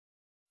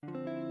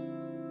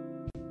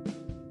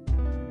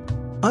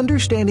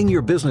Understanding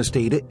your business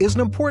data is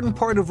an important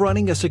part of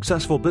running a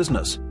successful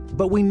business,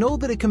 but we know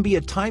that it can be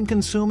a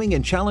time-consuming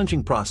and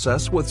challenging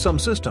process with some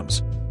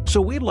systems.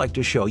 So we'd like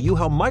to show you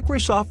how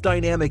Microsoft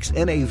Dynamics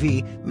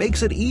NAV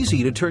makes it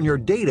easy to turn your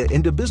data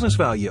into business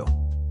value.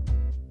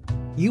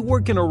 You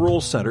work in a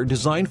role center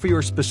designed for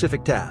your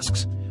specific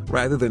tasks.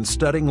 Rather than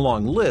studying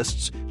long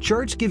lists,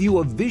 charts give you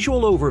a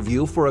visual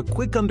overview for a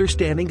quick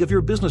understanding of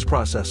your business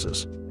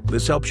processes.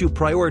 This helps you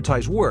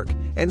prioritize work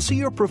and see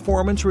your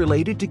performance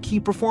related to key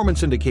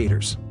performance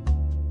indicators.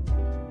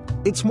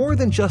 It's more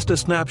than just a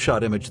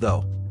snapshot image,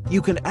 though.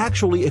 You can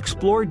actually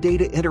explore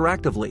data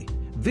interactively,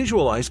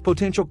 visualize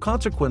potential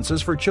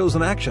consequences for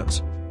chosen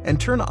actions, and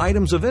turn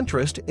items of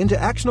interest into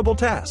actionable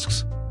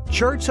tasks.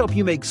 Charts help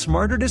you make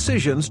smarter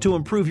decisions to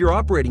improve your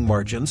operating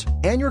margins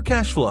and your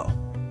cash flow.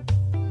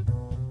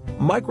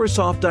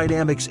 Microsoft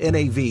Dynamics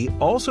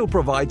NAV also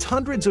provides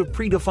hundreds of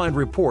predefined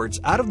reports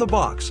out of the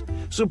box,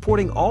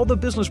 supporting all the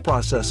business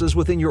processes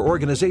within your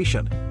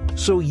organization,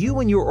 so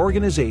you and your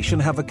organization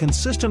have a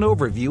consistent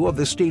overview of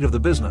the state of the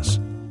business.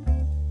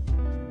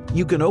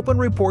 You can open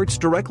reports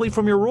directly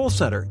from your role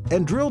center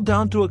and drill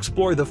down to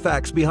explore the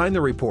facts behind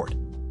the report.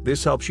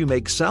 This helps you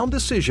make sound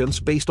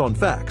decisions based on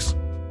facts.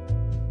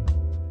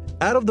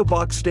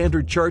 Out-of-the-box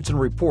standard charts and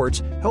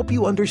reports help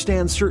you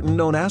understand certain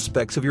known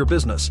aspects of your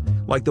business,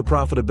 like the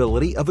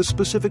profitability of a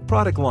specific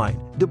product line,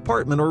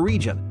 department, or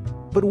region.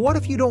 But what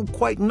if you don't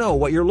quite know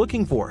what you're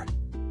looking for?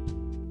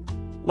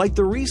 Like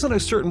the reason a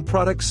certain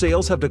product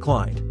sales have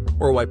declined,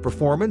 or why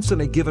performance in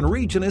a given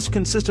region is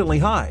consistently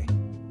high.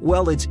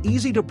 Well, it's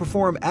easy to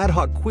perform ad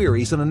hoc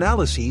queries and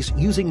analyses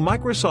using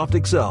Microsoft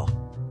Excel.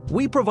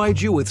 We provide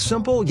you with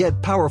simple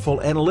yet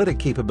powerful analytic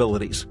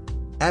capabilities,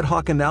 ad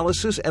hoc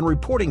analysis and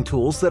reporting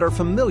tools that are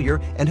familiar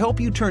and help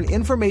you turn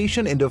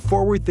information into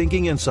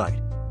forward-thinking insight.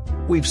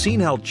 We've seen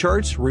how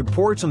charts,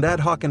 reports, and ad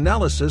hoc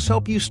analysis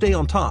help you stay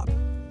on top.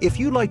 If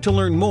you'd like to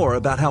learn more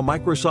about how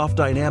Microsoft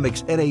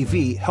Dynamics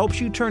NAV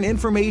helps you turn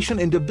information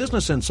into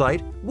business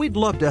insight, we'd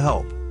love to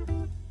help.